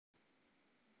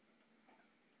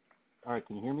All right,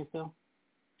 can you hear me still?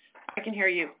 I can hear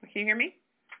you. Can you hear me?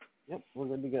 Yep, we're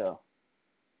good to go.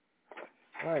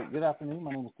 All right, good afternoon.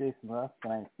 My name is Jason Rusk,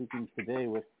 and I'm speaking today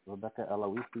with Rebecca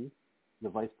Aloisi, the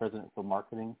Vice President for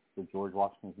Marketing for George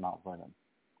Washington's Mount Vernon.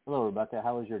 Hello, Rebecca.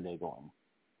 How is your day going?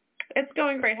 It's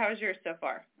going great. How's yours so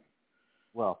far?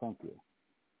 Well, thank you.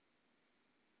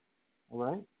 All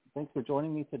right, thanks for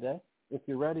joining me today. If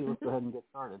you're ready, let's go ahead and get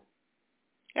started.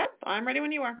 Yep, I'm ready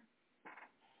when you are.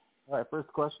 All right, first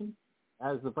question.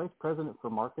 As the Vice President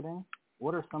for Marketing,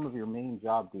 what are some of your main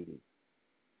job duties?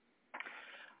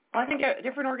 Well, I think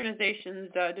different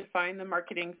organizations define the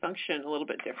marketing function a little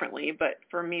bit differently, but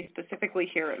for me specifically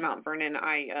here at Mount Vernon,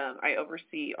 I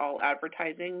oversee all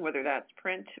advertising, whether that's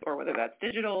print or whether that's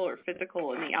digital or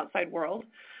physical in the outside world,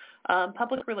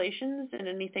 public relations and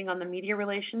anything on the media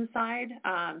relations side,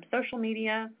 social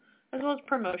media, as well as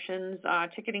promotions,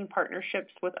 ticketing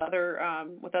partnerships with other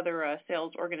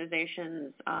sales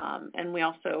organizations, and we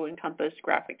also encompass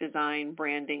graphic design,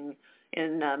 branding,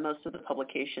 in most of the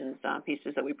publications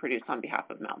pieces that we produce on behalf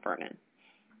of Mount Vernon.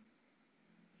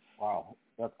 Wow,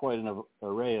 that's quite an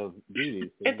array of duties.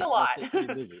 It's a lot.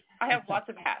 Busy. I have lots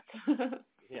of hats.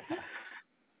 Yeah.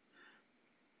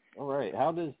 All right.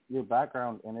 How does your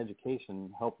background and education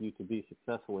help you to be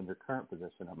successful in your current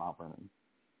position at Mount Vernon?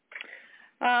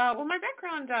 Well, my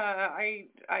background, I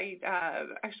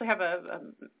actually have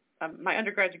my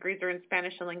undergrad degrees are in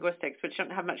Spanish and linguistics, which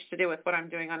don't have much to do with what I'm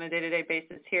doing on a day-to-day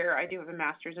basis here. I do have a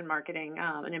master's in marketing,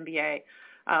 an MBA,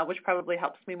 which probably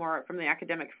helps me more from the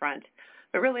academic front.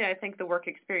 But really, I think the work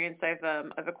experience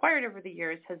I've acquired over the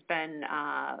years has been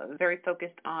very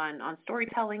focused on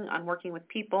storytelling, on working with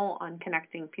people, on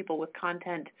connecting people with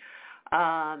content,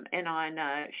 and on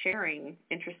sharing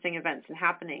interesting events and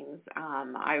happenings.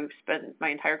 I've spent my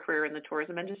entire career in the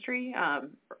tourism industry,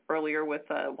 earlier with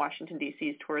Washington,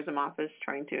 D.C.'s tourism office,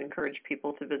 trying to encourage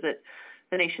people to visit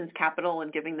the nation's capital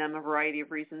and giving them a variety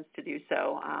of reasons to do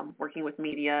so, working with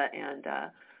media and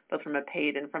both from a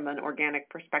paid and from an organic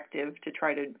perspective to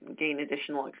try to gain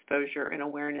additional exposure and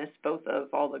awareness, both of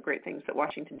all the great things that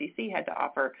Washington, D.C. had to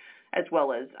offer, as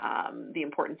well as the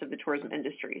importance of the tourism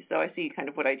industry. So I see kind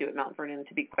of what I do at Mount Vernon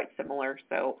to be quite similar.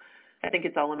 So I think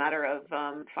it's all a matter of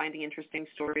finding interesting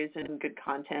stories and good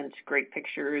content, great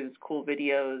pictures, cool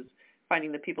videos,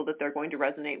 finding the people that they're going to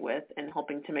resonate with and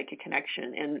helping to make a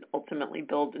connection and ultimately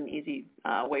build an easy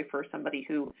way for somebody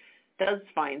who does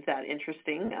find that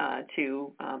interesting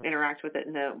to interact with it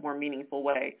in a more meaningful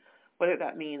way, whether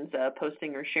that means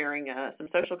posting or sharing some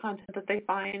social content that they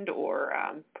find or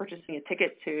purchasing a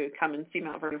ticket to come and see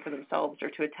Mount Vernon for themselves or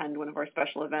to attend one of our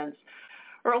special events,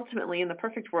 or ultimately, in the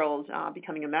perfect world,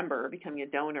 becoming a member, becoming a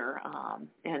donor,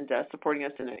 and supporting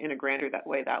us in a grander that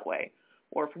way.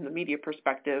 Or from the media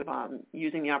perspective,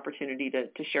 using the opportunity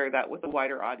to share that with a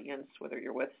wider audience, whether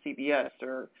you're with CBS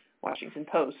or Washington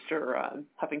Post or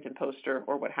Huffington Post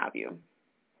or what have you.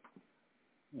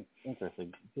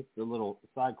 Interesting. Just a little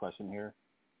side question here.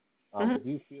 Do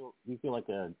you feel like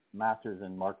a master's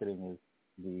in marketing is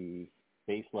the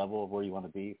base level of where you want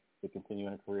to be to continue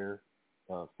in a career,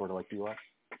 sort of like you are?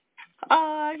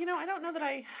 I don't know that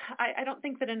I don't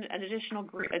think that an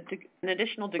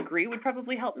additional degree would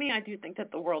probably help me. I do think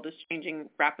that the world is changing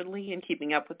rapidly, and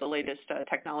keeping up with the latest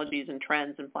technologies and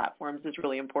trends and platforms is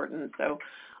really important. So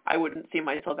I wouldn't see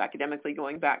myself academically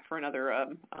going back for another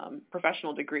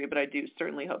professional degree, but I do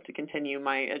certainly hope to continue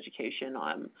my education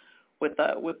with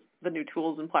the new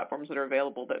tools and platforms that are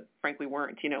available that frankly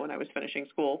weren't, when I was finishing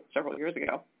school several years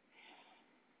ago.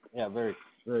 Yeah, very,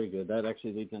 very good. That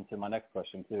actually leads into my next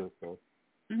question too. So,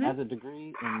 as a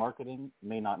degree in marketing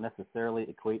may not necessarily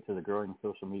equate to the growing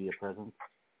social media presence,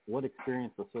 what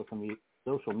experience with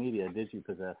social media did you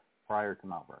possess prior to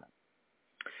Mount Vernon?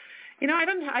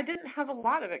 I didn't have a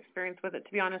lot of experience with it,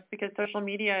 to be honest, because social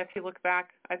media, if you look back,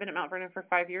 I've been at Mount Vernon for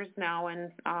 5 years now,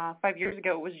 and 5 years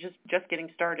ago it was just getting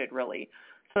started, really.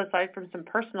 So aside from some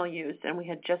personal use, and we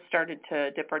had just started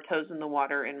to dip our toes in the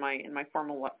water in my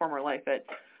former life at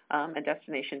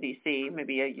Destination DC,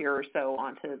 maybe a year or so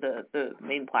onto the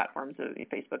main platforms of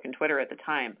Facebook and Twitter at the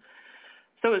time.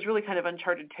 So it was really kind of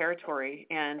uncharted territory,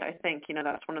 and I think,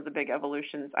 that's one of the big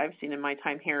evolutions I've seen in my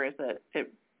time here is that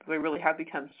we really have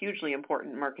become hugely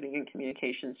important marketing and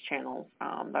communications channels.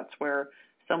 That's where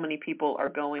so many people are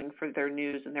going for their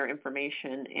news and their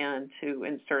information, and to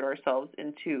insert ourselves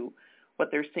into what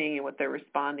they're seeing and what they're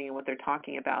responding and what they're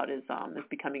talking about is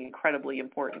becoming incredibly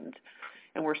important.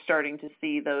 And we're starting to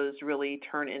see those really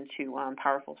turn into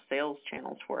powerful sales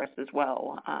channels for us as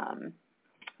well.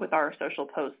 With our social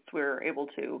posts, we're able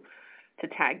to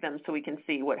tag them so we can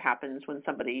see what happens when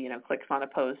somebody, clicks on a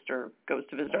post or goes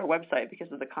to visit our website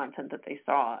because of the content that they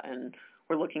saw. And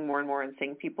we're looking more and more and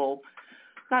seeing people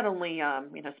not only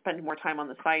spend more time on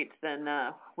the site than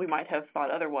we might have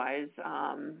thought otherwise,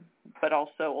 but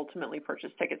also ultimately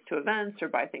purchase tickets to events or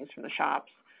buy things from the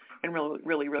shops, and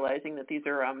really realizing that these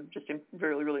are just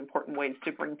really, really important ways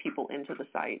to bring people into the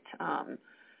site.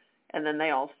 And then they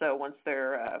also, once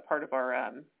they're part of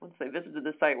our, once they visited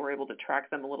the site, we're able to track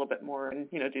them a little bit more and,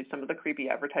 do some of the creepy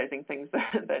advertising things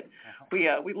that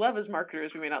we love as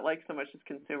marketers. We may not like so much as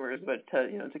consumers, but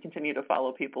to continue to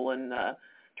follow people and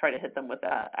try to hit them with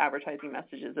advertising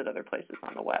messages at other places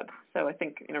on the web. So I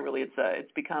think, really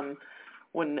it's become,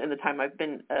 in the time I've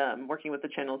been working with the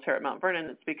channels here at Mount Vernon,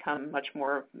 it's become much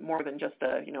more than just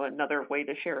another way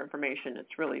to share information.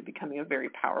 It's really becoming a very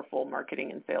powerful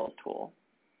marketing and sales tool.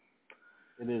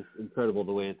 It is incredible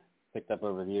the way it's picked up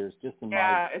over the years. Just in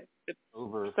it's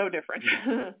over so different.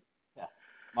 Yeah,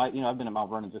 I've been at Mount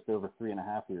Vernon just over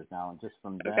 3.5 years now, and just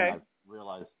from then I've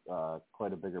realized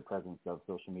quite a bigger presence of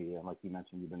social media. And like you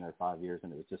mentioned, you've been there 5 years,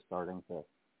 and it was just starting to.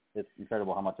 It's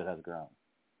incredible how much it has grown.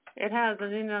 It has,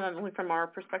 and not only from our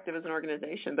perspective as an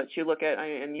organization, but you look at,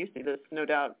 and you see this no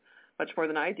doubt much more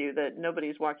than I do, that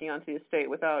nobody's walking onto the estate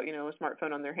without a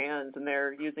smartphone on their hands, and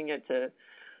they're using it to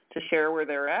share where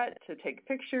they're at, to take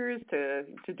pictures, to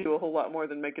do a whole lot more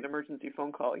than make an emergency phone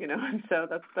call, And so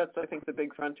that's I think the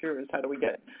big frontier is how do we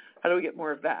get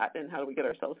more of that, and how do we get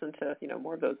ourselves into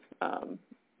more of those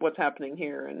what's happening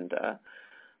here, and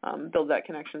build that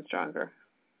connection stronger.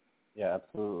 Yeah,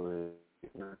 absolutely.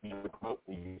 The quote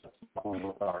we use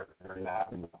with our very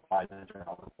app and the 5-minute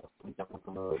journal, we definitely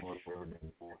promote what we're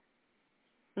doing for.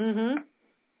 Mhm.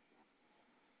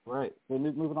 Right. So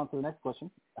moving on to the next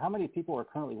question. How many people are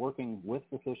currently working with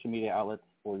the social media outlets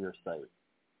for your site?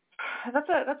 That's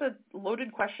a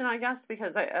loaded question, I guess,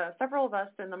 because several of us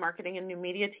in the marketing and new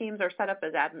media teams are set up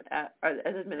as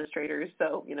administrators.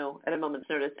 So, at a moment's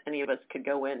notice, any of us could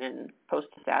go in and post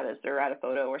a status or add a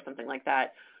photo or something like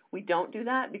that. We don't do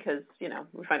that because,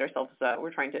 we find ourselves,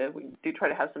 we do try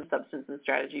to have some substance and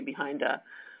strategy behind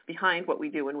what we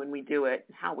do and when we do it,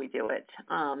 and how we do it.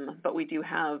 But we do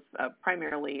have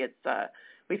primarily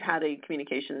we've had a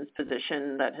communications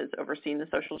position that has overseen the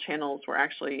social channels. We're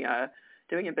actually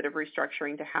doing a bit of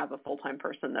restructuring to have a full-time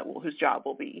person whose job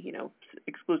will be,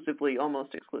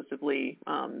 almost exclusively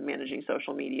managing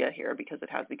social media here, because it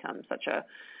has become such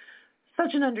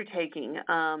an undertaking.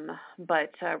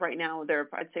 But right now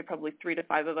I'd say probably 3 to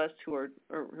 5 of us who are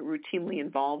routinely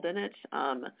involved in it.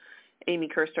 Amy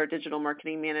Kirst, our digital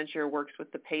marketing manager, works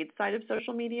with the paid side of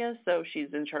social media, so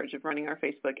she's in charge of running our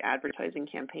Facebook advertising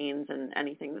campaigns and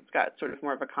anything that's got sort of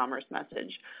more of a commerce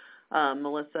message.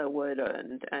 Melissa Wood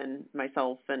and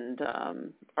myself and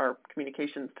our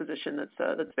communications position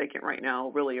that's vacant right now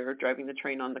really are driving the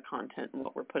train on the content and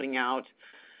what we're putting out.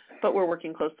 But we're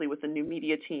working closely with the new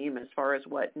media team as far as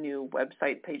what new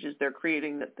website pages they're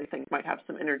creating that they think might have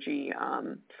some energy.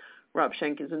 Rob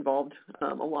Schenk is involved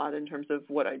a lot in terms of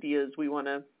what ideas we want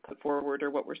to put forward or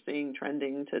what we're seeing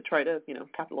trending to try to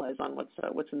capitalize on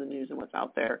what's in the news and what's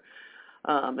out there.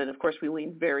 And of course, we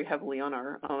lean very heavily on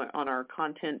our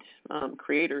content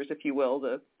creators, if you will,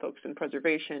 the folks in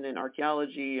preservation and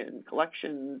archaeology and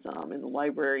collections in the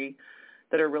library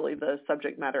that are really the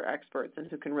subject matter experts and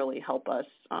who can really help us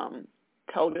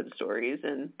tell good stories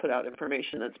and put out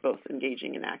information that's both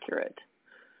engaging and accurate.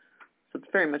 So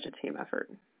it's very much a team effort.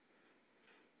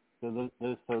 So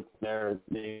those folks there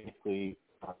basically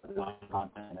design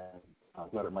content, and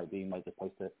whoever it might be might just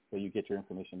post it. So you get your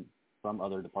information from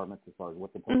other departments as far as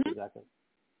what to post exactly.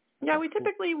 Yeah, we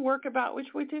typically work about which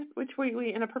we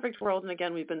in a perfect world, and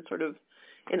again we've been sort of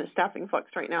in a staffing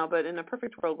flux right now. But in a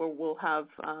perfect world, where we'll have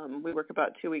we work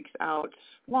about 2 weeks out,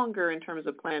 longer in terms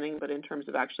of planning, but in terms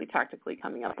of actually tactically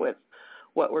coming up with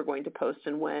what we're going to post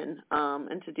and when.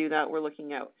 And to do that, we're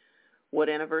looking at what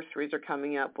anniversaries are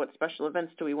coming up, what special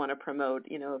events do we want to promote,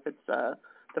 if it's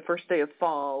the first day of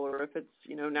fall, or if it's,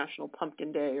 National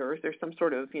Pumpkin Day, or if there's some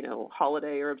sort of,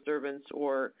 holiday or observance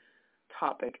or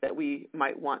topic that we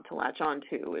might want to latch on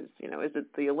to. Is it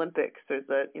the Olympics, or is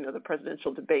it, the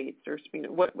presidential debates, or,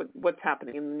 what's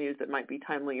happening in the news that might be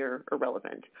timely or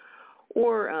relevant?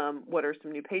 Or what are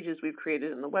some new pages we've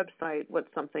created on the website?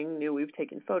 What's something new we've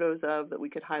taken photos of that we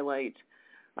could highlight?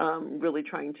 Really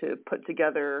trying to put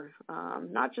together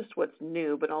not just what's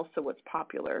new, but also what's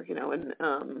popular,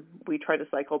 and we try to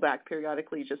cycle back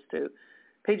periodically just to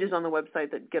pages on the website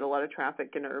that get a lot of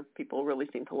traffic and people really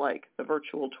seem to like. The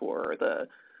virtual tour, or the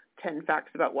 10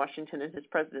 facts about Washington and his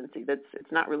presidency.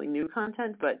 It's not really new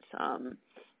content, but,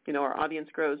 our audience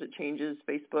grows, it changes.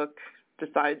 Facebook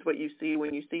decides what you see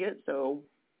when you see it, so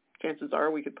chances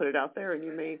are we could put it out there and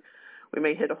we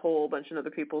may hit a whole bunch of other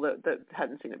people that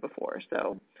hadn't seen it before.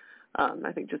 So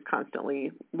I think just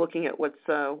constantly looking at what's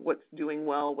doing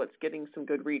well, what's getting some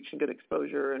good reach and good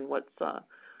exposure, and what's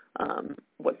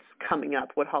coming up,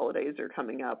 what holidays are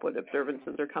coming up, what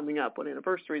observances are coming up, what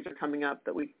anniversaries are coming up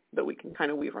that we can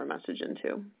kind of weave our message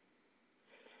into.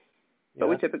 But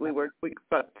we typically work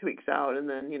about 2 weeks out, and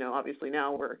then obviously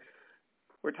now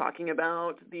we're talking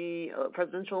about the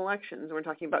presidential elections. We're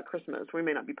talking about Christmas. We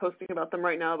may not be posting about them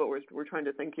right now, but we're trying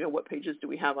to think, what pages do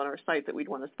we have on our site that we'd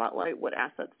want to spotlight? What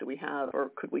assets do we have,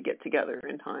 or could we get together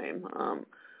in time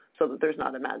so that there's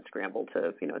not a mad scramble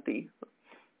to, at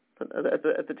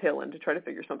the tail end to try to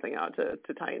figure something out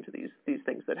to tie into these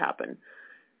things that happen.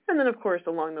 And then, of course,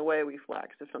 along the way, we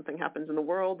flex. If something happens in the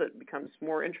world that becomes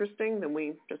more interesting, then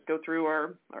we just go through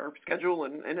our schedule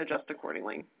and adjust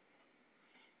accordingly.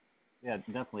 Yeah,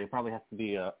 definitely. It probably has to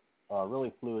be a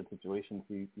really fluid situation,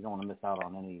 so you don't want to miss out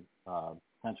on any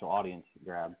potential audience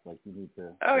grabs. Like you need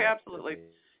to. Oh, yeah, absolutely.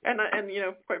 And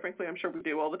quite frankly, I'm sure we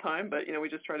do all the time, but we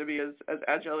just try to be as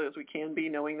agile as we can be,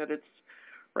 knowing that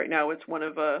right now it's one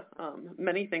of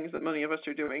many things that many of us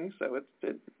are doing. So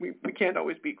we can't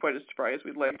always be quite as spry as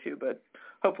we'd like to, but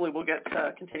hopefully we'll get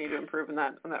continue to improve on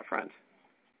that front.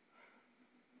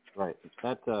 Right.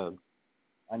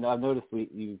 I know I've noticed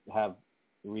you have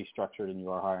restructured and you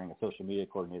are hiring a social media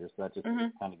coordinator, so that just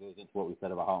kind of goes into what we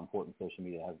said about how important social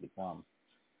media has become.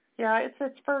 Yeah,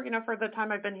 it's for the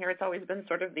time I've been here, it's always been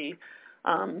sort of the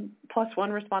plus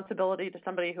one responsibility to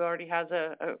somebody who already has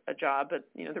a job, but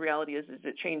the reality is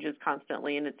it changes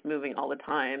constantly and it's moving all the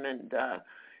time, and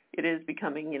it is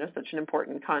becoming such an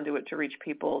important conduit to reach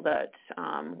people that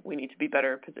we need to be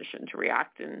better positioned to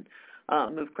react and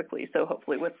move quickly. So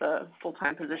hopefully with a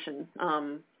full-time position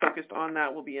focused on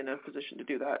that, we'll be in a position to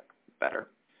do that better.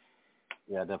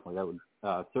 Yeah, definitely. That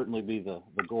would certainly be the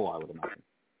goal, I would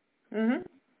imagine.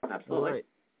 Absolutely. All right.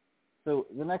 So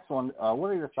the next one, what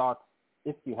are your thoughts,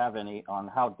 if you have any, on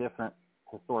how different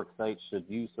historic sites should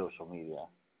use social media?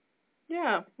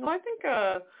 Yeah. Well, I think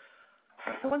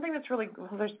the one thing that's really,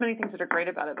 there's many things that are great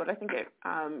about it, but I think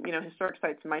historic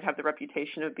sites might have the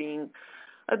reputation of being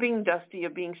dusty,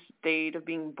 of being staid, of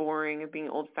being boring, of being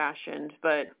old-fashioned.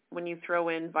 But when you throw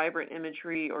in vibrant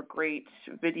imagery or great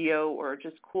video or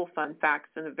just cool, fun facts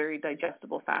in a very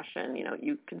digestible fashion,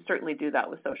 you can certainly do that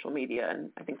with social media. And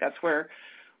I think that's where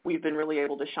we've been really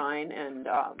able to shine, and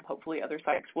hopefully other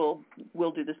sites will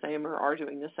do the same or are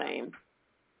doing the same.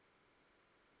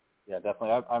 Yeah,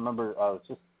 definitely. I remember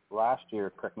just last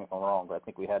year, correct me if I'm wrong, but I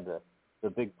think we had the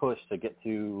big push to get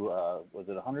to, was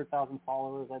it 100,000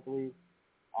 followers, I believe?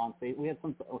 On Facebook. We had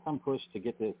some push to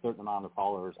get to a certain amount of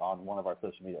followers on one of our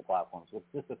social media platforms,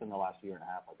 just within the last year and a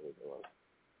half, I believe it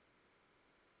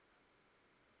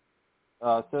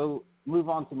was. So move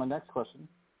on to my next question.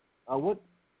 What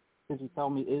could you tell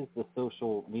me is the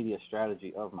social media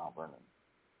strategy of Mount Vernon?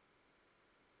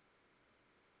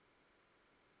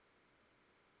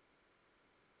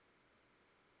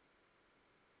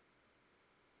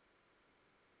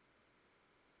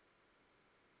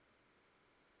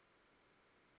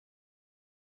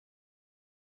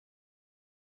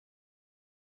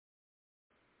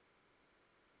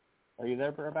 Are you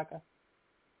there, Rebecca?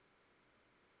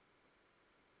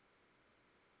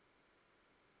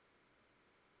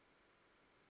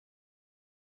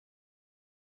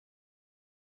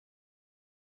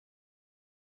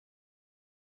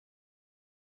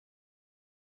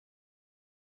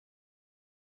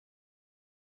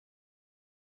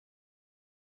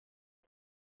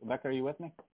 Rebecca, are you with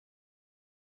me?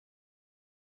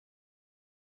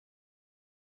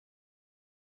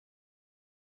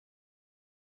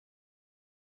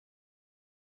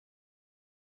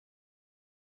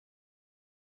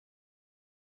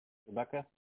 Rebecca?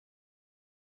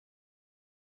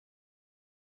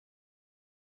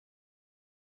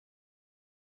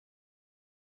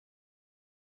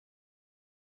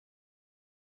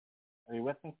 Are you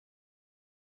with me?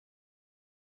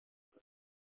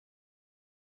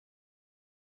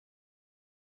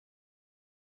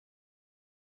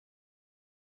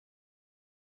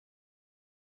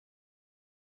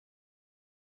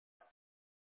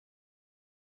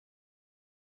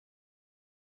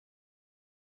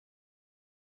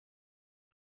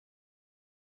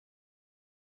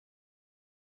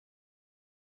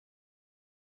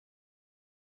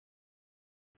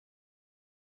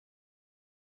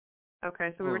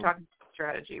 Okay, so we were talking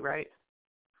strategy, right?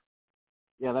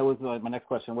 Yeah, that was my next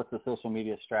question. What's the social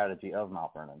media strategy of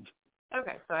Mount Vernon?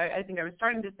 Okay, so I think I was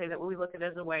starting to say that we look at it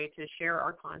as a way to share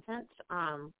our content.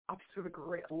 Obviously,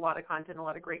 we have a lot of content, a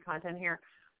lot of great content here,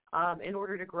 in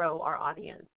order to grow our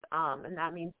audience. And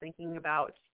that means thinking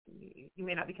about you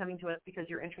may not be coming to us because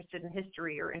you're interested in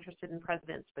history or interested in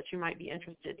presidents, but you might be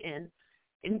interested in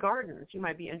gardens. You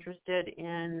might be interested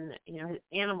in,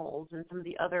 animals and some of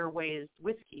the other ways,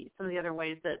 whiskey, some of the other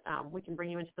ways that we can bring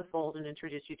you into the fold and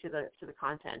introduce you to the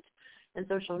content. And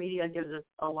social media gives us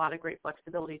a lot of great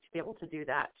flexibility to be able to do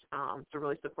that, so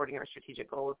really supporting our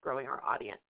strategic goal of growing our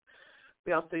audience.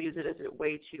 We also use it as a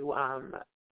way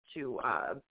to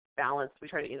balance. We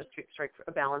try to strike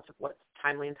a balance of what's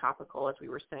timely and topical, as we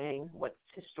were saying, what's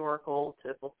historical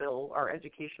to fulfill our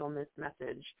educational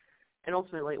message, and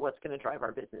ultimately what's going to drive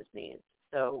our business needs.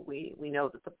 So we know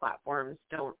that the platforms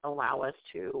don't allow us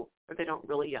to, or they don't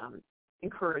really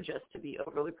encourage us to be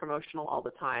overly promotional all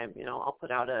the time. I'll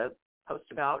put out a post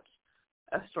about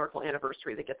a historical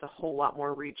anniversary that gets a whole lot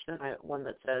more reach than one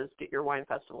that says, get your wine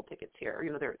festival tickets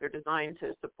here. They're designed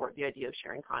to support the idea of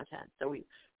sharing content. So we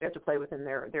have to play within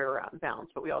their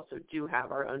bounds, but we also do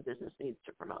have our own business needs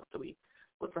to promote. So we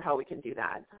look for how we can do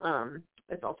that.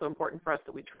 It's also important for us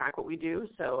that we track what we do.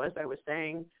 So as I was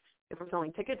saying, if we're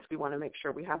selling tickets, we want to make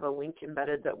sure we have a link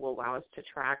embedded that will allow us to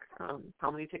track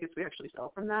how many tickets we actually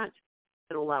sell from that.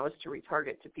 It'll allow us to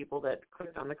retarget to people that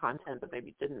clicked on the content but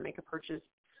maybe didn't make a purchase.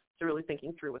 So really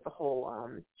thinking through what the whole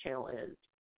channel is.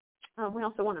 We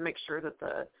also want to make sure that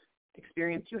the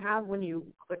experience you have when you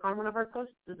click on one of our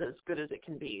posts is as good as it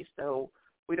can be. So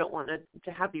we don't want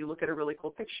to have you look at a really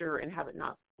cool picture and have it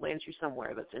not land you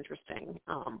somewhere that's interesting.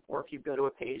 Or if you go to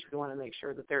a page, we want to make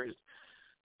sure that there's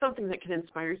something that can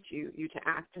inspire you to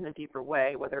act in a deeper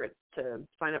way, whether it's to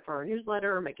sign up for our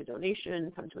newsletter, make a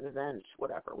donation, come to an event,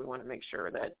 whatever. We want to make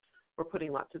sure that we're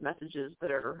putting lots of messages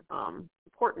that are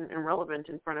important and relevant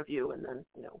in front of you, and then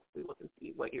we look and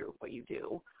see what you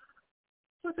do.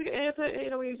 So we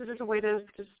use it as a way to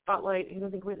spotlight.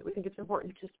 We think it's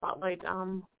important to spotlight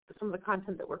some of the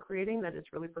content that we're creating that is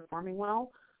really performing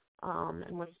well,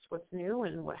 and what's new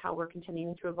and how we're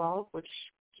continuing to evolve, which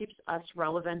keeps us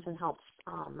relevant and helps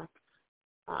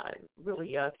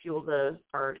really fuel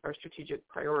our strategic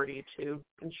priority to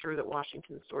ensure that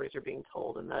Washington stories are being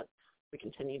told and that we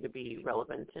continue to be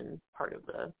relevant and part of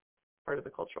the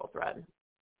cultural thread.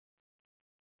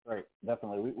 Right,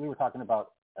 definitely. We were talking about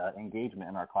engagement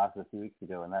in our class a few weeks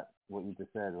ago, and that's what you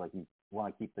just said. Like, you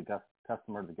want to keep the guest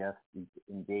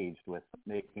engaged with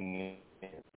making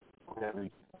it whatever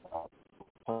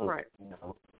post, right.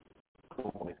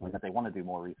 Because they want to do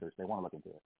more research, they want to look into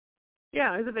it.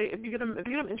 Yeah, if you get them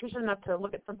interested enough to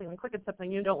look at something and click at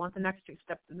something, you don't want the next two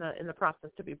steps in the process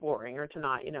to be boring or to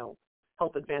not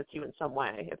help advance you in some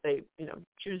way. If they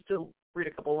choose to read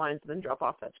a couple lines and then drop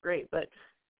off, that's great. But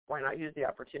why not use the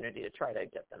opportunity to try to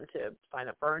get them to sign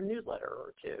up for our newsletter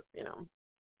or to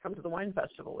come to the wine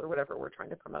festival or whatever we're trying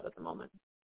to promote at the moment.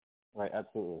 Right,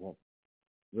 absolutely. That's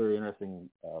very interesting.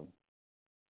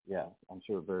 Yeah, I'm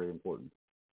sure very important.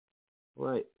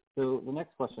 Right. So the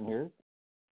next question here is,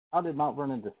 how did Mount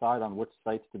Vernon decide on which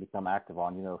sites to become active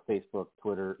on? Facebook,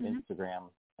 Twitter, Instagram,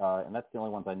 and that's the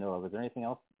only ones I know of. Is there anything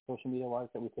else social media-wise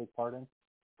that we take part in?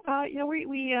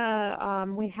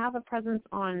 We have a presence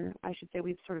on, I should say,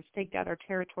 we've sort of staked out our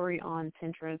territory on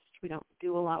Pinterest. We don't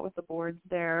do a lot with the boards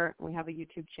there. We have a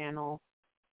YouTube channel.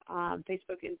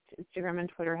 Facebook, Instagram, and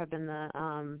Twitter have been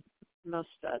the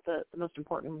most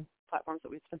important platforms that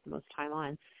we've spent the most time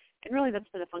on. And really that's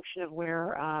been a function of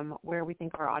where we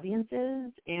think our audience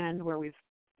is and where with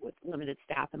limited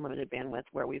staff and limited bandwidth,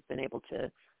 where we've been able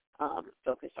to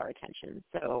focus our attention.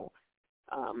 So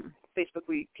Facebook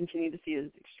we continue to see as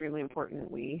extremely important.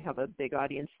 We have a big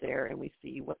audience there, and we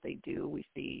see what they do. We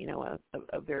see,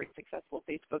 a very successful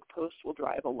Facebook post will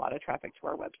drive a lot of traffic to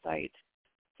our website.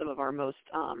 Some of our most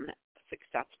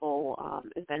successful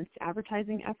events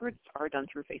advertising efforts are done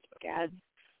through Facebook ads.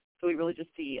 So we really just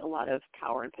see a lot of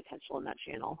power and potential in that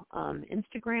channel.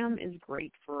 Instagram is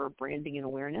great for branding and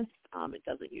awareness. It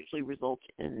doesn't usually result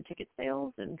in ticket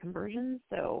sales and conversions.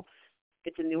 So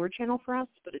it's a newer channel for us,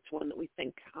 but it's one that we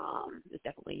think is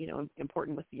definitely,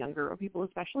 important with the younger people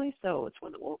especially. So it's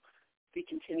one that we'll be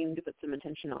continuing to put some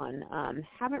attention on.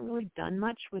 Haven't really done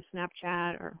much with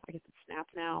Snapchat, or I guess it's Snap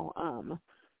now,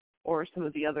 or some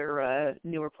of the other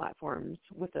newer platforms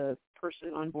with a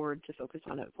person on board to focus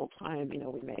on it full time. We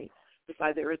may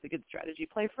decide there is a good strategy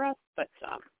play for us, but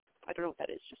I don't know what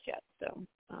that is just yet. So,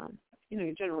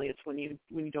 generally it's when you've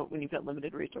got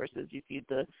limited resources, you feed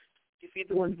the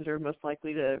ones that are most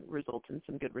likely to result in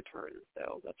some good returns.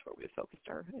 So that's where we've focused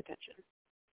our attention.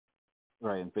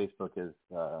 Right, and Facebook is,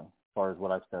 as far as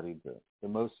what I've studied, the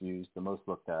most used, the most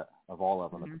looked at of all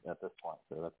of them at this point.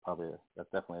 So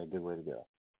that's definitely a good way to go.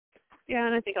 Yeah,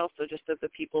 and I think also just of the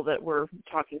people that we're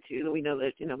talking to, that we know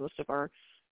that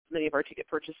many of our ticket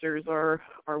purchasers are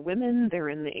women. They're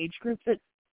in the age group that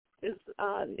is,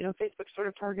 Facebook sort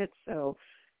of targets. So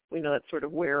we know that's sort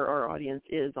of where our audience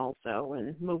is also.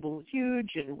 And mobile is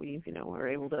huge, and we, are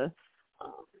able to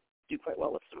do quite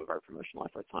well with some of our promotional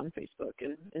efforts on Facebook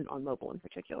and on mobile in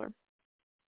particular.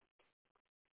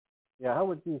 Yeah, how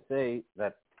would you say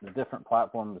that the different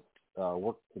platforms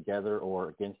work together or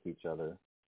against each other?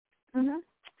 Mm-hmm.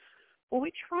 Well,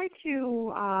 we try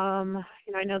to,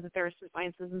 I know that there are some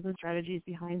sciences and some strategies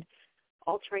behind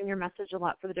altering your message a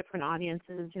lot for the different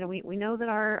audiences. We know that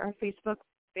our Facebook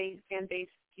fan base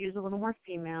skews a little more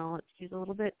female. It skews a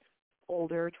little bit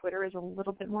older. Twitter is a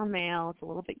little bit more male. It's a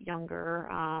little bit younger.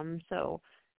 So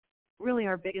really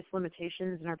our biggest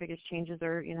limitations and our biggest changes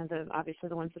are, obviously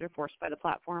the ones that are forced by the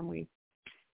platform. We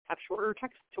have shorter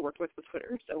text to work with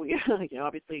Twitter, so we,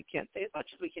 obviously can't say as much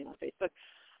as we can on Facebook.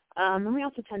 And we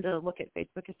also tend to look at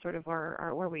Facebook as sort of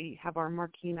our where we have our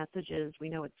marquee messages. We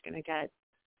know it's going to get,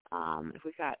 if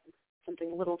we've got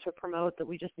something little to promote that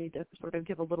we just need to sort of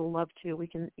give a little love to, we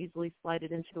can easily slide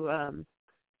it into a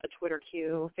Twitter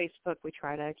queue. Facebook, we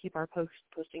try to keep our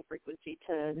posting frequency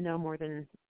to no more than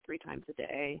 3 times a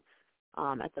day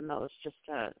at the most, just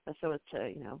so as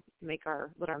to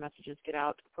let our messages get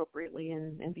out appropriately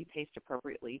and be paced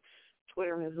appropriately.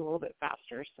 Twitter moves a little bit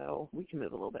faster, so we can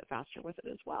move a little bit faster with it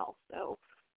as well. So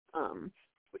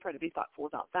we try to be thoughtful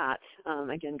about that.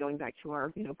 Again, going back to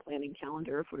our planning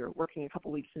calendar, if we're working a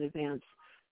couple weeks in advance,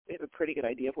 we have a pretty good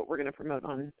idea of what we're going to promote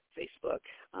on Facebook.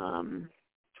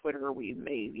 Twitter, we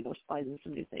may slide in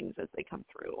some new things as they come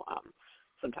through.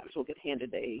 Sometimes we'll get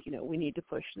handed we need to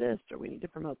push this or we need to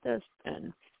promote this,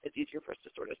 and it's easier for us to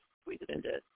sort of squeeze it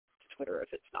into Twitter if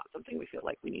it's not something we feel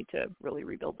like we need to really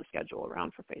rebuild the schedule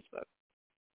around for Facebook.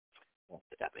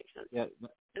 If that makes sense. Yeah.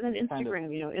 And then Instagram,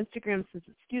 Instagram, since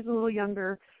it skews a little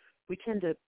younger, we tend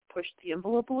to push the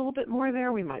envelope a little bit more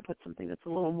there. We might put something that's a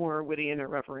little more witty and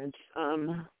irreverent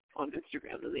on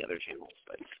Instagram than the other channels,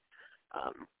 but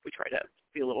we try to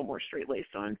be a little more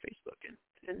straight-laced on Facebook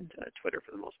and Twitter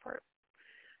for the most part.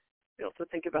 We also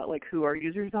think about who our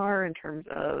users are in terms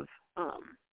of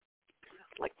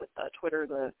with Twitter,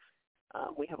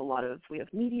 we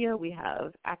have media, we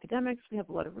have academics, we have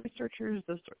a lot of researchers.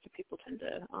 Those sorts of people tend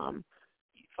to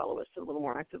follow us a little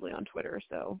more actively on Twitter.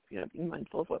 So being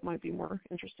mindful of what might be more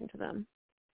interesting to them.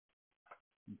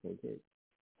 Okay, great.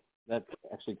 That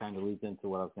actually kind of leads into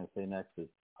what I was going to say next. Is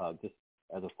just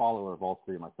as a follower of all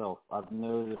three myself, I've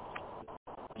noticed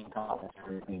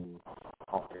content in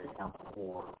all three accounts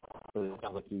before, but it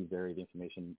sounds like you vary the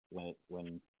information when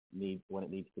it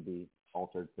needs to be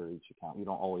altered for each account. You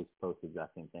don't always post the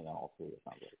exact same thing on all three, it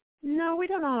sounds like. No, we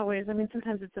don't always. I mean,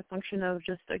 sometimes it's a function of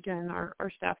just, again, our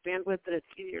staff bandwidth that it's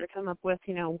easier to come up with.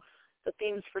 The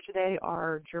themes for today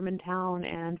are Germantown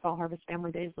and Fall Harvest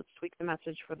Family Days. Let's tweak the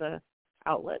message for the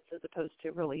outlets as opposed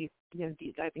to really,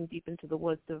 diving deep into the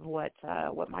woods of what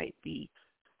might be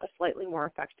a slightly more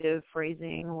effective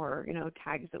phrasing or,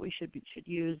 tags that we should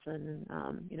use and,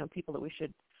 people that we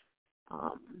should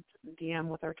DM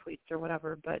with our tweets or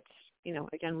whatever. But,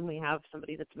 again, when we have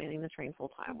somebody that's manning the train full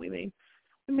time, we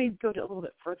may go a little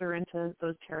bit further into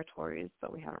those territories,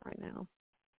 but we haven't right now.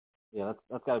 Yeah,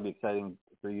 that's got to be exciting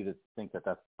for you to think that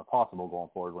that's possible going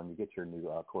forward when you get your new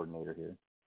coordinator here.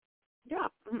 Yeah,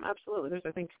 absolutely.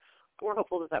 I think we're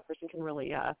hopeful that person can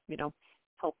really,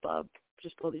 help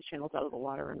just blow these channels out of the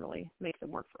water and really make them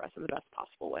work for us in the best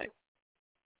possible way.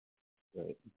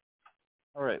 Great.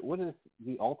 All right. What is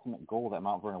the ultimate goal that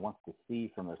Mount Vernon wants to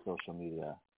see from their social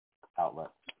media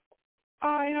outlets?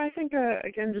 I think,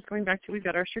 again, just going back to we've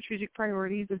got our strategic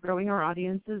priorities of growing our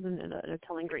audiences and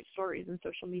telling great stories, and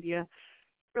social media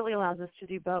really allows us to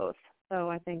do both.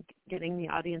 So I think getting the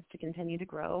audience to continue to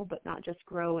grow, but not just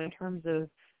grow in terms of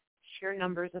sheer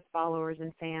numbers of followers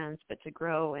and fans, but to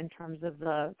grow in terms of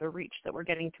the reach that we're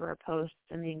getting through our posts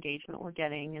and the engagement we're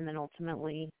getting, and then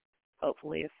ultimately,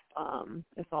 hopefully,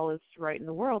 if all is right in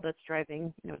the world, that's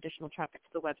driving additional traffic to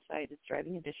the website. It's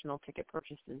driving additional ticket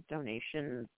purchases,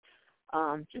 donations,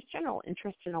 just general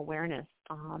interest and awareness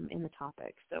in the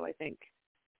topic. So I think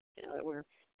that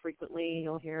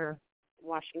you'll hear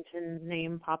Washington's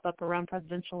name pop up around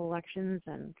presidential elections,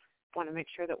 and want to make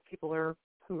sure that people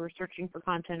who are searching for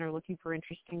content or looking for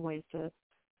interesting ways to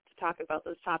talk about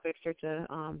those topics or to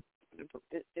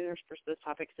intersperse those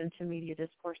topics into media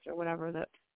discourse or whatever that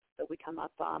we come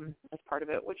up as part of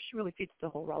it, which really feeds the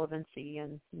whole relevancy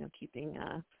and keeping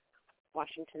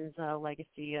Washington's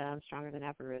legacy stronger than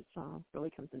ever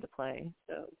really comes into play.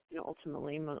 So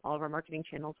ultimately, all of our marketing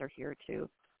channels are here to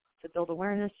build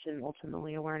awareness, and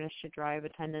ultimately awareness should drive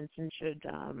attendance and should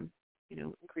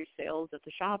increase sales at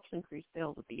the shops, increase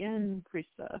sales at the inn, increase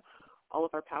all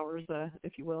of our powers,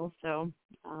 if you will. So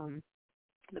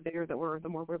the bigger that the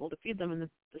more we're able to feed them, and the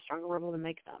stronger we're able to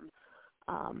make them.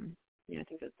 I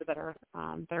think that the better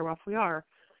off we are.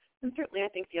 And certainly, I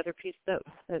think the other piece that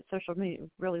social media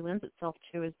really lends itself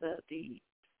to is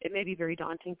it may be very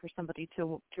daunting for somebody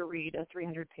to read a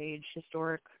 300-page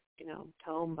historic,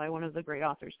 tome by one of the great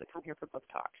authors that come here for book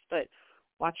talks. But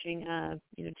watching a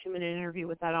 2-minute interview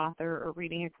with that author, or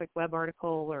reading a quick web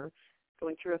article, or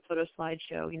going through a photo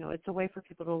slideshow, it's a way for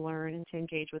people to learn and to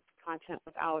engage with the content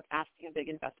without asking a big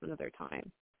investment of their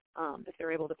time. If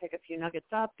they're able to pick a few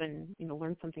nuggets up and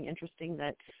learn something interesting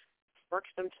that sparks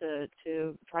them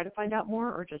to try to find out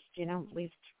more, or just at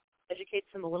least educates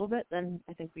them a little bit, then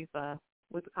I think we've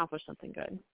accomplished something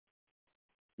good.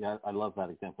 Yeah, I love that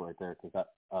example right there, because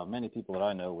many people that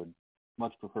I know would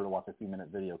much prefer to watch a few-minute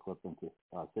video clip than to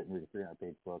sit and read a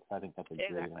 300-page book. I think that's a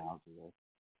great analogy there.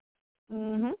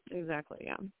 Exactly,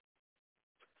 yeah.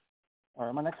 All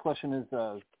right, my next question is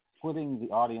splitting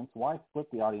the audience. Why split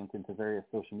the audience into various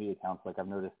social media accounts, like I've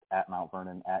noticed at Mount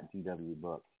Vernon, at GW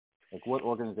Books? Like, what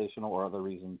organizational or other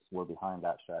reasons were behind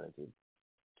that strategy?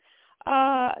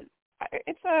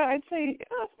 I'd say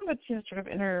some of it's sort of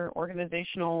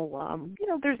inter-organizational.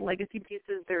 There's legacy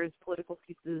pieces, there's political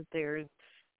pieces,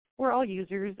 we're all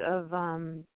users of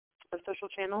social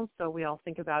channels, so we all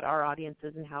think about our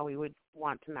audiences and how we would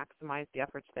want to maximize the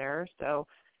efforts there. So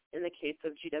in the case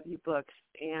of GW Books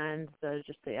and the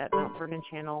at Mount Vernon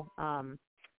channel,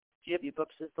 GW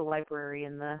Books is the library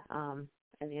and the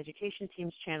education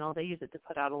team's channel. They use it to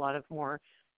put out a lot of more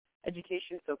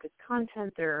education-focused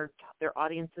content. Their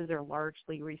audiences are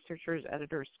largely researchers,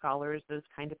 editors, scholars, those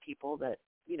kind of people that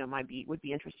would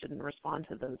be interested in respond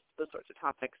to those sorts of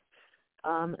topics.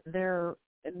 Their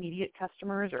immediate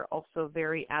customers are also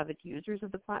very avid users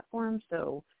of the platform,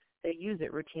 so they use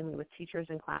it routinely with teachers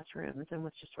in classrooms and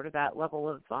with just sort of that level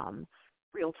of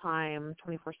real-time,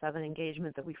 24/7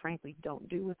 engagement that we frankly don't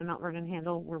do with the Mount Vernon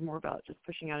handle. We're more about just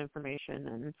pushing out information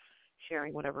and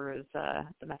sharing whatever the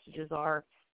messages are.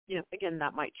 Again,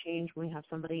 that might change when we have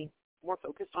somebody more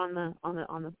focused on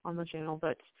the channel,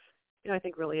 but I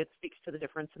think really it speaks to the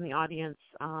difference in the audience.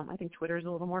 I think Twitter is a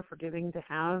little more forgiving to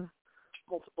have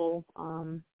multiple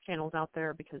channels out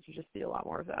there, because you just see a lot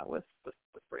more of that with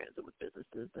brands and with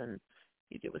businesses than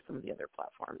you do with some of the other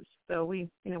platforms. So we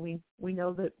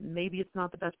know that maybe it's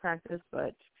not the best practice,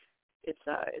 but it's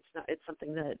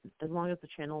something that, as long as the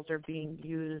channels are being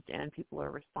used and people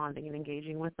are responding and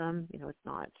engaging with them, it's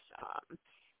not.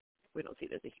 We don't see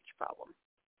it as a huge problem.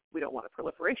 We don't want a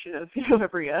proliferation of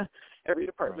every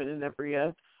department and every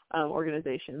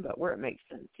organization, but where it makes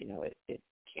sense, it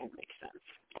can make sense.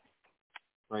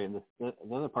 Right, and the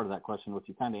other part of that question, which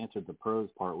you kind of answered the pros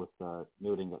part with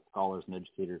noting that scholars and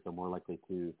educators are more likely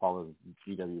to follow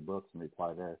GW Books and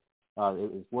reply there.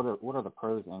 Is what are the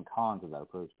pros and cons of that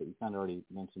approach? But you kind of already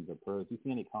mentioned the pros. Do you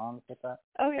see any cons with that?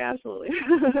 Oh yeah, absolutely.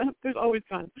 There's always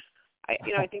cons.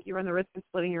 I think you run the risk of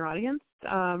splitting your audience,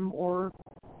 or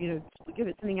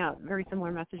sending out very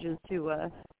similar messages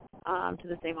to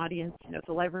the same audience. If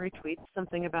the library tweets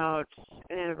something about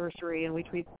an anniversary and we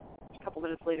tweet a couple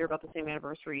minutes later about the same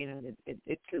anniversary,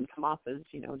 it can come off as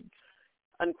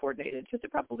uncoordinated, because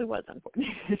it probably was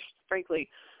uncoordinated, frankly.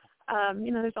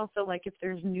 There's also, like, if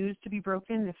there's news to be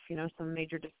broken, if some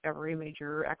major discovery,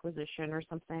 major acquisition or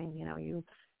something, you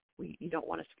don't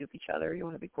want to scoop each other. You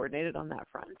want to be coordinated on that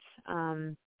front.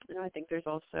 I think there's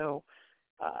also,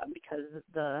 because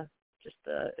the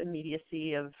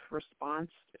immediacy of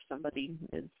response, if somebody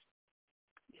is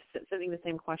sending the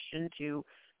same question to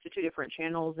two different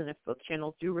channels, and if both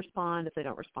channels do respond, if they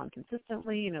don't respond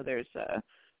consistently, there's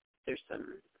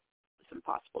some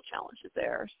possible challenges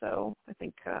there. So I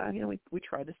think we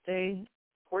try to stay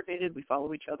coordinated. We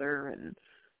follow each other,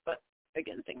 but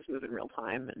again, things move in real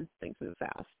time and things move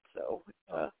fast. So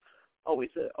always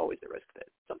a risk that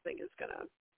something is going to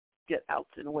get out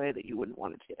in a way that you wouldn't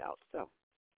want it to get out. So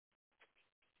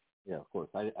yeah, of course.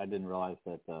 I didn't realize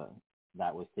that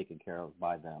that was taken care of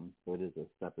by them. So it is a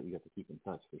step that you have to keep in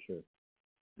touch for sure.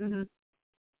 Mhm.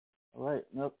 All right.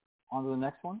 Nope. On to the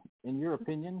next one. In your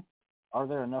opinion, are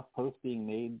there enough posts being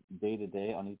made day to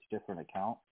day on each different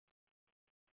account?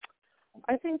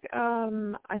 I think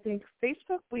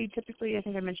Facebook, we typically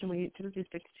stick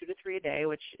to 2 to 3 a day,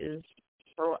 which is,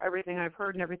 for everything I've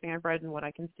heard and everything I've read and what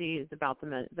I can see, is about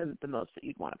the most that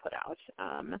you'd want to put out.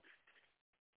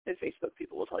 And Facebook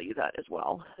people will tell you that as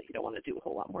well. You don't want to do a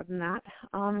whole lot more than that.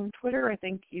 Twitter, I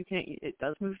think it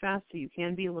does move fast, so you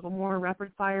can be a little more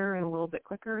rapid fire and a little bit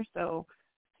quicker. So,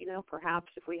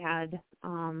 perhaps if we had,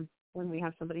 when we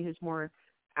have somebody who's more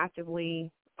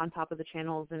actively on top of the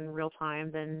channels in real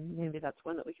time, then maybe that's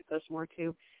one that we could post more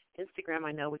to. Instagram,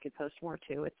 I know we could post more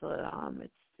too. It's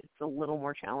a little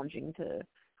more challenging to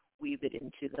weave it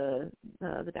into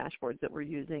the dashboards that we're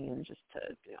using, and just to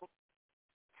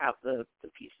have the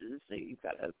pieces. So you've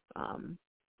got to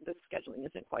the scheduling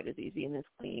isn't quite as easy and as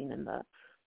clean, and the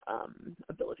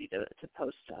ability to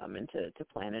post and to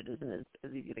plan it isn't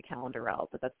as easy to calendar out.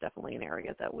 But that's definitely an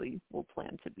area that we will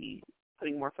plan to be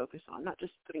putting more focus on, not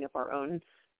just putting up our own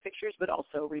pictures, but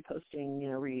also reposting,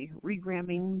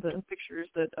 regramming the pictures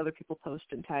that other people post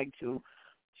and tag to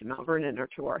Mount Vernon or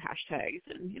to our hashtags,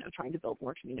 and trying to build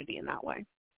more community in that way.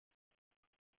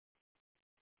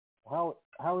 How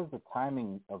is the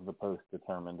timing of the post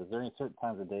determined? Is there any certain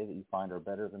times of day that you find are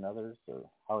better than others, or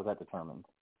how is that determined?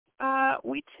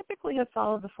 We typically have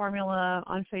followed the formula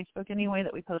on Facebook anyway,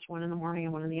 that we post one in the morning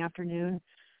and one in the afternoon.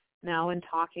 Now, in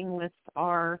talking with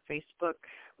some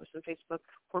Facebook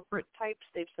corporate types,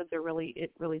 they've said it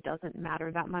really doesn't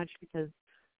matter that much, because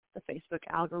the Facebook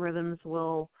algorithms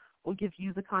will give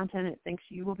you the content it thinks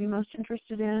you will be most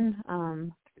interested in,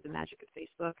 through the magic of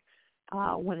Facebook,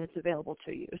 when it's available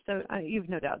to you. So you've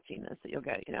no doubt seen this, that you'll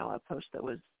get a post that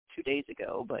was 2 days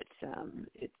ago, but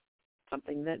it's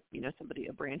something that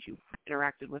a brand you've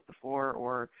interacted with before,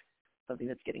 or something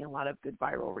that's getting a lot of good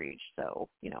viral reach. So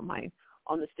my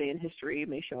on this day in history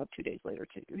may show up 2 days later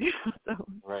too. So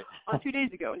right. On 2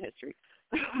 days ago in history.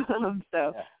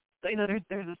 So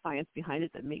there's a science behind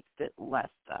it that makes it less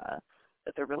that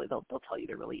they'll tell you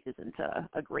there really isn't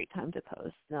a great time to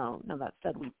post. Now that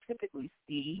said, we typically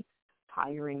see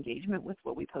higher engagement with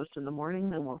what we post in the morning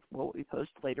than what we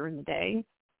post later in the day.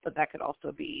 But that could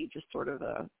also be just sort of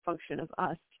a function of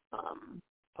us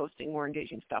posting more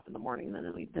engaging stuff in the morning than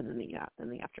in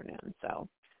the afternoon. So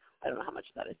I don't know how much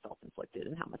of that is self-inflicted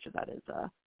and how much of that is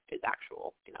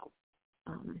actual,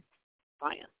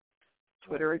 science.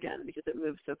 Twitter, again, because it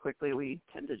moves so quickly, we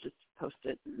tend to just post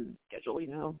it and schedule,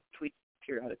 tweets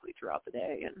periodically throughout the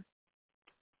day, and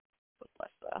with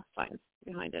less science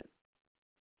behind it.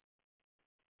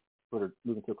 Twitter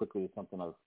moving so quickly is something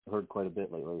I've heard quite a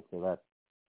bit lately, so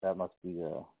that must be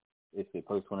basically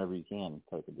post whenever you can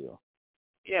type of deal.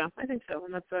 Yeah, I think so,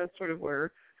 and that's sort of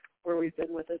where we've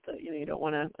been with it. That you don't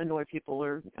want to annoy people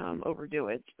or overdo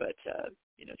it, but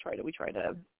we try to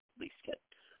at least get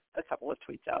a couple of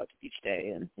tweets out each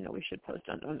day, and we should post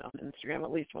on Instagram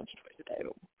at least once or twice a day.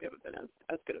 But we haven't been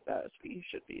as good at that as we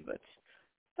should be. But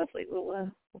hopefully we'll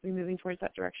be moving towards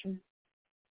that direction.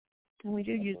 And we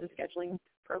do use the scheduling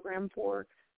program for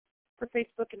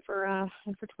Facebook and for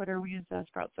Twitter. We use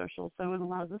Sprout Social, so it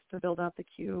allows us to build out the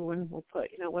queue, and we'll put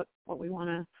what we want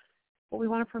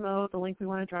to promote, the link we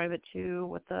want to drive it to,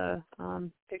 what the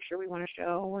picture we want to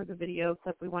show, or the video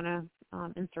clip we want to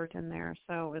insert in there.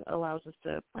 So it allows us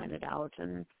to plan it out,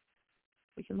 and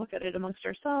we can look at it amongst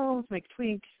ourselves, make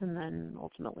tweaks, and then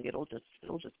ultimately it'll just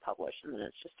publish, and then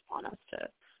it's just upon us to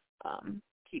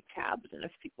keep tabs, and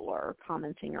if people are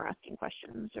commenting or asking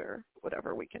questions or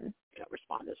whatever, we can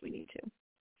respond as we need to.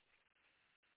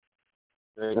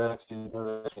 Very good. Actually,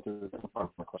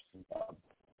 my question.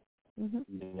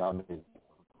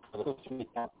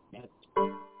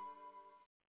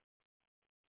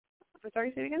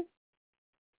 Sorry, say it again?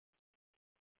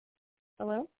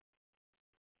 Hello?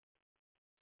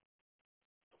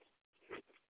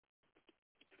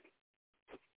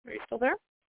 Are you still there?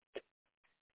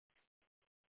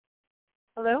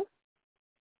 Hello?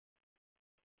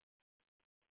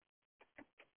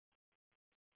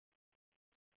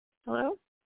 Hello?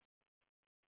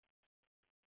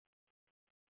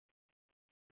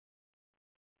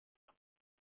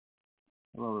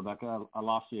 Hello, Rebecca. I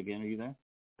lost you again. Are you there?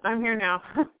 I'm here now.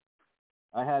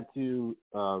 I had to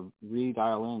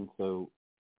redial in, so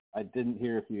I didn't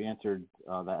hear if you answered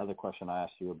that other question I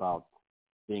asked you about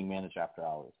being managed after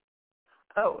hours.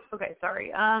 Oh, okay,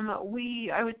 sorry.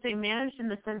 I would say managed in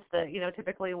the sense that,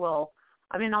 typically I'll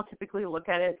typically look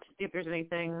at it to see if there's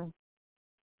anything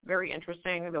very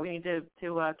interesting that we need to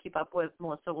keep up with.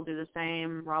 Melissa will do the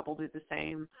same. Rob will do the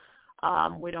same.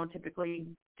 We don't typically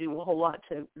do a whole lot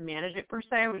to manage it per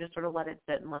se. We just sort of let it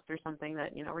sit unless there's something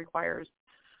that, requires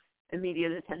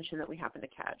immediate attention that we happen to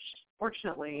catch.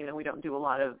 Fortunately, we don't do a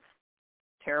lot of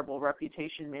terrible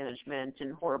reputation management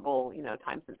and horrible,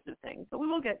 time-sensitive things. But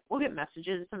we'll get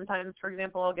messages sometimes. For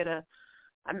example, I'll get a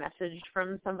message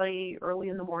from somebody early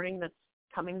in the morning that's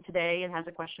coming today and has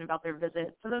a question about their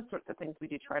visit. So those sorts of things we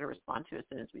do try to respond to as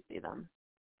soon as we see them.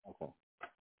 Okay.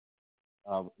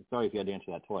 Sorry if you had to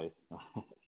answer that twice.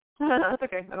 That's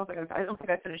okay. I don't think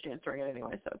I finished answering it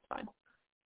anyway, so it's fine.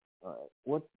 All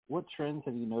right. What trends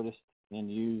have you noticed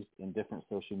and used in different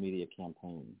social media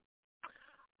campaigns?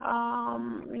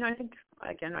 I think,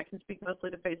 again, I can speak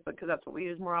mostly to Facebook because that's what we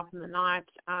use more often than not.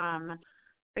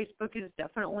 Facebook is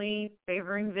definitely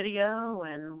favoring video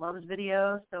and loves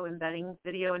video, so embedding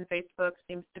video in Facebook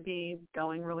seems to be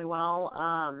going really well.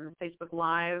 Facebook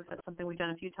Live, that's something we've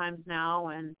done a few times now,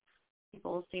 and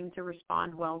people seem to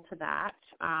respond well to that.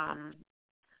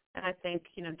 And I think,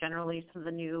 generally some of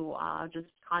the new just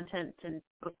content and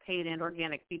both paid and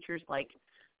organic features like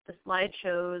the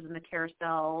slideshows and the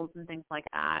carousels and things like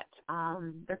that,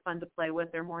 they're fun to play with.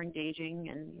 They're more engaging,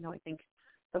 and, I think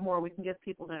the more we can give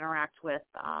people to interact with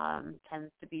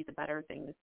tends to be the better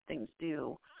things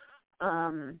do.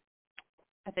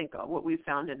 I think what we've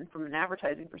found from an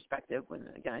advertising perspective, when,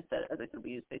 again, as I said,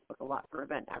 we use Facebook a lot for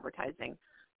event advertising,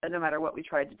 that no matter what we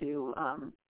tried to do,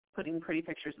 putting pretty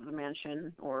pictures of the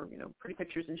mansion or, pretty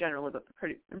pictures in general, but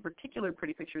in particular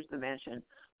pretty pictures of the mansion,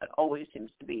 that always seems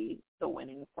to be the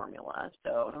winning formula.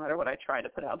 So no matter what I try to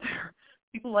put out there,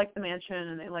 people like the mansion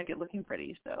and they like it looking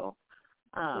pretty. So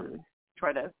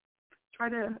try to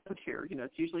adhere.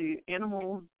 It's usually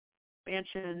animals,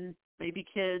 mansion, maybe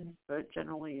kids, but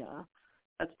generally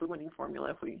that's the winning formula.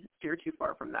 If we steer too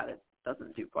far from that, it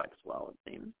doesn't do quite as well,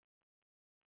 it seems.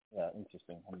 Yeah,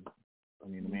 interesting. I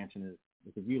mean, the mansion is,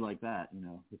 with a view like that,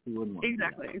 if we wouldn't want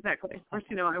Exactly. Of course,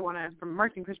 I want to, from a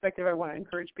marketing perspective, I want to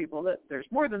encourage people that there's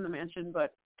more than the mansion,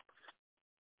 but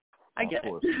I get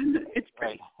it. It's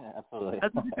pretty. Right. Absolutely.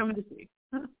 That's what you're coming to see.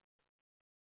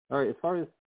 All right, as far as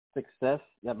success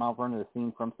that Mount Vernon has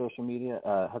seen from social media,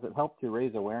 has it helped to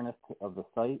raise awareness of the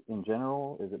site in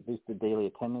general? Is it boosted daily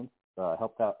attendance,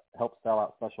 helped sell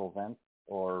out special events,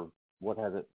 or what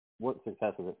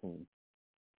success has it seen?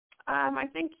 I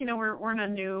think, we're in a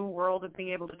new world of being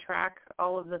able to track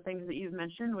all of the things that you've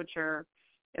mentioned, which are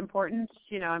important.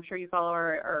 I'm sure you follow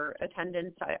our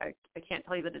attendance. I can't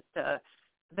tell you that it's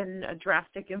been a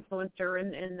drastic influencer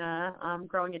in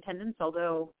growing attendance,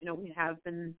 although, we have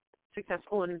been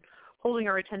successful in holding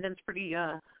our attendance pretty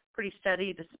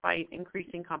steady despite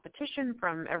increasing competition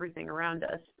from everything around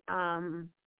us,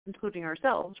 including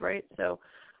ourselves, right? So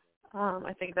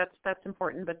I think that's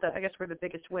important, but I guess where the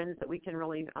biggest wins that we can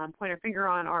really point our finger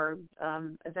on are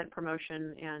event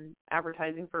promotion and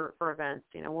advertising for events.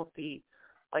 We'll see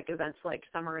events like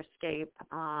Summer Escape.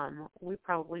 We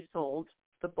probably sold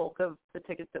the bulk of the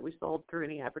tickets that we sold through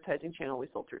any advertising channel we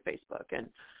sold through Facebook, and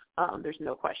there's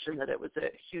no question that it was a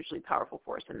hugely powerful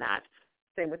force in that.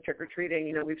 Same with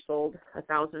trick-or-treating. We've sold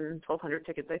 1,000, 1,200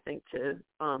 tickets, I think, to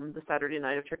the Saturday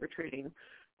night of trick-or-treating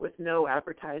with no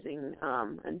advertising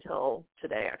until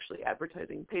today. Actually,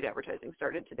 paid advertising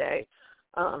started today.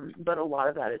 But a lot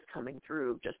of that is coming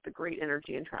through just the great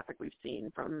energy and traffic we've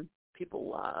seen from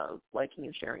people liking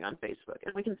and sharing on Facebook.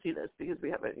 And we can see this because we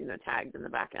have it tagged in the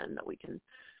back end that we can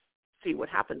see what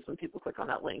happens when people click on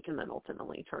that link and then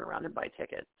ultimately turn around and buy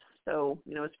tickets. So,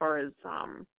 as far as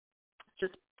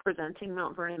just presenting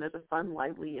Mount Vernon as a fun,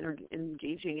 lively,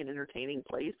 engaging, and entertaining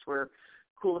place where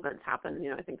cool events happen,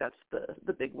 I think that's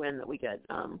the big win that we get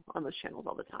on those channels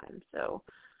all the time. So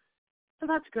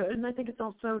that's good, and I think it's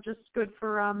also just good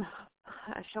for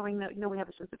showing that we have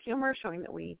a sense of humor, showing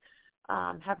that we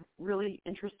have really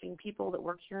interesting people that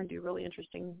work here and do really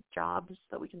interesting jobs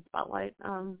that we can spotlight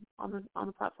on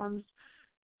the platforms.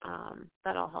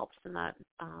 That all helps, and that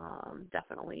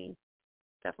definitely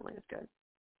is good.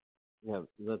 Yeah,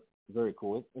 that's very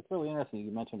cool. It's really interesting.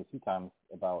 You mentioned a few times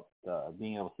about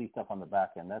being able to see stuff on the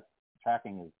back end. That's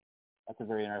a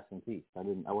very interesting piece.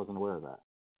 I wasn't aware of that.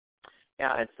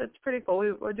 Yeah, it's pretty cool.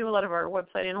 We do a lot of our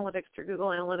website analytics through Google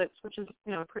Analytics, which is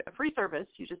a free service.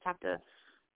 You just have to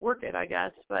work it, I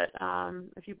guess. But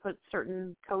if you put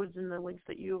certain codes in the links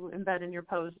that you embed in your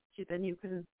posts, then you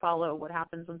can follow what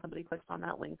happens when somebody clicks on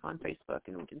that link on Facebook,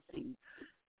 and we can see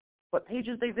what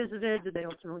pages they visited, did they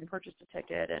ultimately purchase a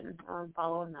ticket, and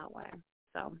follow them that way.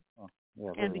 So,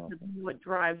 and because what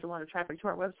drives a lot of traffic to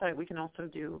our website, we can also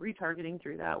do retargeting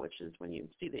through that, which is when you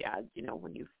see the ads,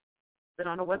 when you've been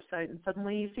on a website and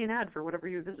suddenly you see an ad for whatever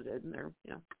you visited, and they're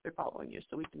following you.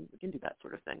 So we can do that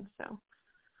sort of thing. So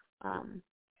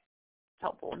it's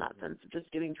helpful in that sense of just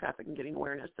getting traffic and getting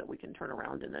awareness that we can turn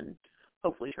around and then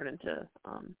hopefully turn into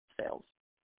sales.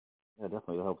 Yeah,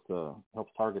 definitely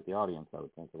helps target the audience, I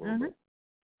would think, a little bit.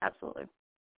 Absolutely.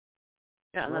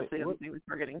 Yeah, and that's the other thing with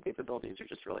targeting capabilities are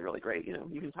just really, really great. You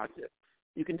can talk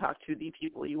to the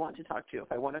people you want to talk to.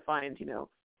 If I want to find,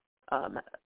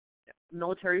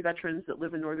 military veterans that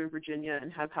live in Northern Virginia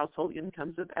and have household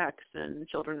incomes of X and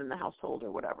children in the household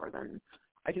or whatever, then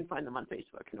I can find them on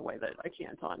Facebook in a way that I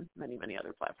can't on many, many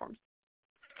other platforms.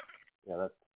 Yeah,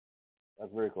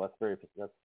 that's very cool.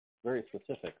 That's very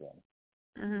specific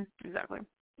then. Exactly.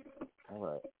 All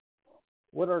right.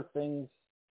 What are things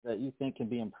that you think can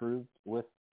be improved with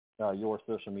your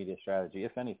social media strategy,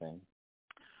 if anything?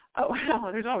 Oh,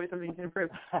 well, there's always something to improve.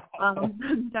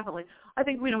 Definitely. I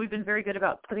think we've been very good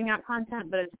about putting out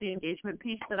content, but it's the engagement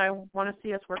piece that I want to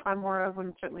see us work on more of,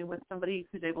 and certainly with somebody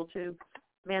who's able to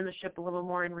man the ship a little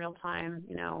more in real time,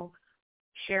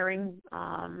 sharing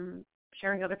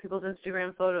other people's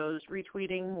Instagram photos,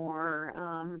 retweeting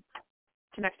more,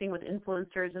 connecting with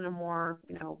influencers in a more,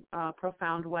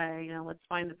 profound way. Let's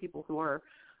find the people who are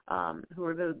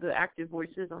the active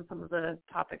voices on some of the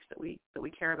topics that we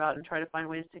care about and try to find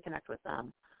ways to connect with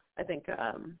them. I think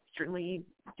certainly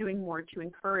doing more to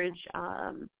encourage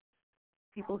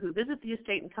people who visit the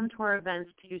estate and come to our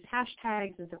events to use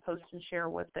hashtags and to post and share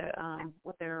what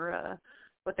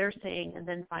they're saying, and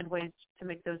then find ways to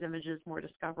make those images more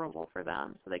discoverable for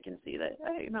them, so they can see that,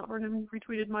 hey, Mount Vernon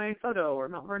retweeted my photo, or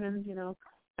Mount Vernon,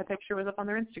 my picture was up on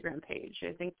their Instagram page.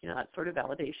 I think that sort of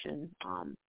validation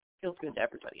feels good to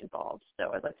everybody involved.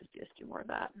 So I'd like to see us do more of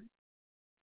that.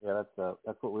 Yeah,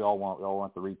 that's what we all want. We all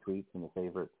want the retweets and the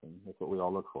favorites, and that's what we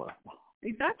all look for.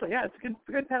 Exactly. Yeah, it's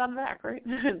a good pat on the back, right?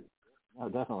 No,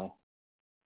 definitely.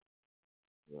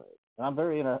 Right. And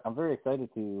I'm very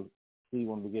excited to see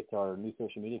when we get to our new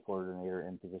social media coordinator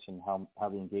in position how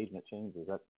the engagement changes.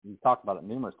 We've talked about it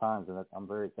numerous times, and I'm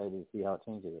very excited to see how it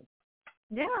changes it.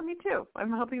 Yeah, me too.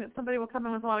 I'm hoping that somebody will come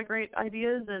in with a lot of great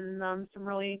ideas and some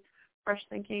really fresh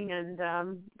thinking and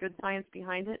good science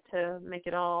behind it to make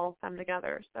it all come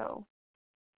together. So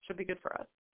it should be good for us.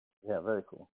 Yeah, very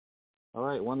cool. All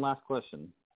right, one last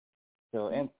question. So,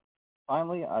 and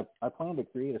finally, I plan to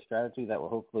create a strategy that will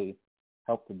hopefully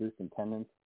help to boost attendance,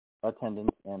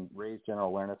 and raise general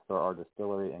awareness for our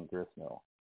distillery and grist mill.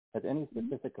 Has any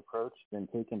specific approach been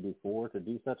taken before to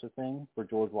do such a thing for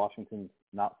George Washington's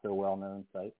not so well-known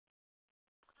site?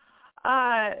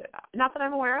 Not that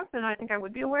I'm aware of, and I think I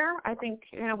would be aware. I think,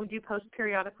 we do post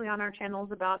periodically on our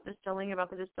channels about distilling,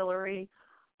 about the distillery,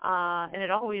 and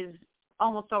it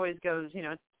almost always goes,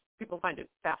 people find it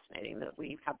fascinating that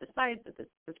we have the site, that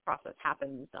this process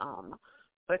happens.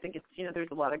 So I think it's, there's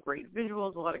a lot of great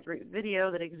visuals, a lot of great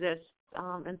video that exists,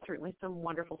 and certainly some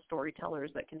wonderful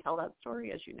storytellers that can tell that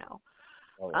story, as you know.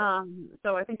 Oh, yeah.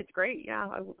 So I think it's great. Yeah,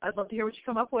 I'd love to hear what you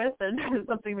come up with, and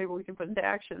something maybe we can put into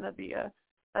action. That'd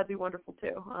be wonderful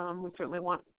too. We certainly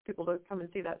want people to come and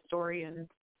see that story, and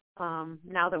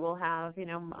now that we'll have,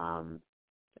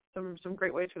 some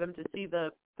great ways for them to see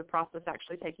the process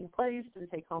actually taking place and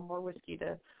take home more whiskey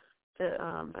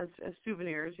as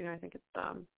souvenirs. I think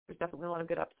it's there's definitely a lot of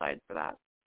good upside for that.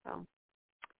 So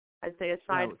I'd say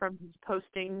aside from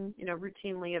posting,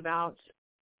 routinely about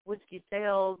whiskey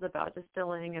sales, about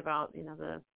distilling, about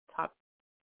the top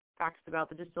facts about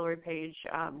the distillery page,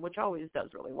 which always does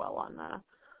really well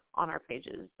on our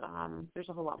pages. There's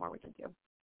a whole lot more we can do.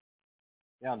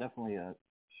 Yeah, I'll definitely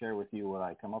share with you what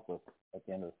I come up with at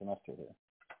the end of the semester here.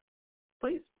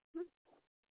 Please.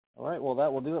 All right, well,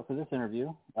 that will do it for this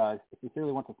interview. I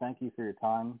sincerely want to thank you for your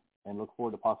time and look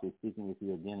forward to possibly speaking with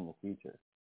you again in the future.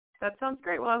 That sounds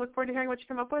great. Well, I look forward to hearing what you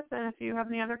come up with, and if you have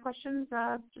any other questions,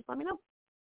 just let me know.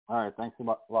 All right, thanks a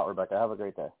lot, Rebecca. Have a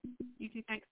great day. You too,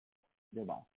 thanks.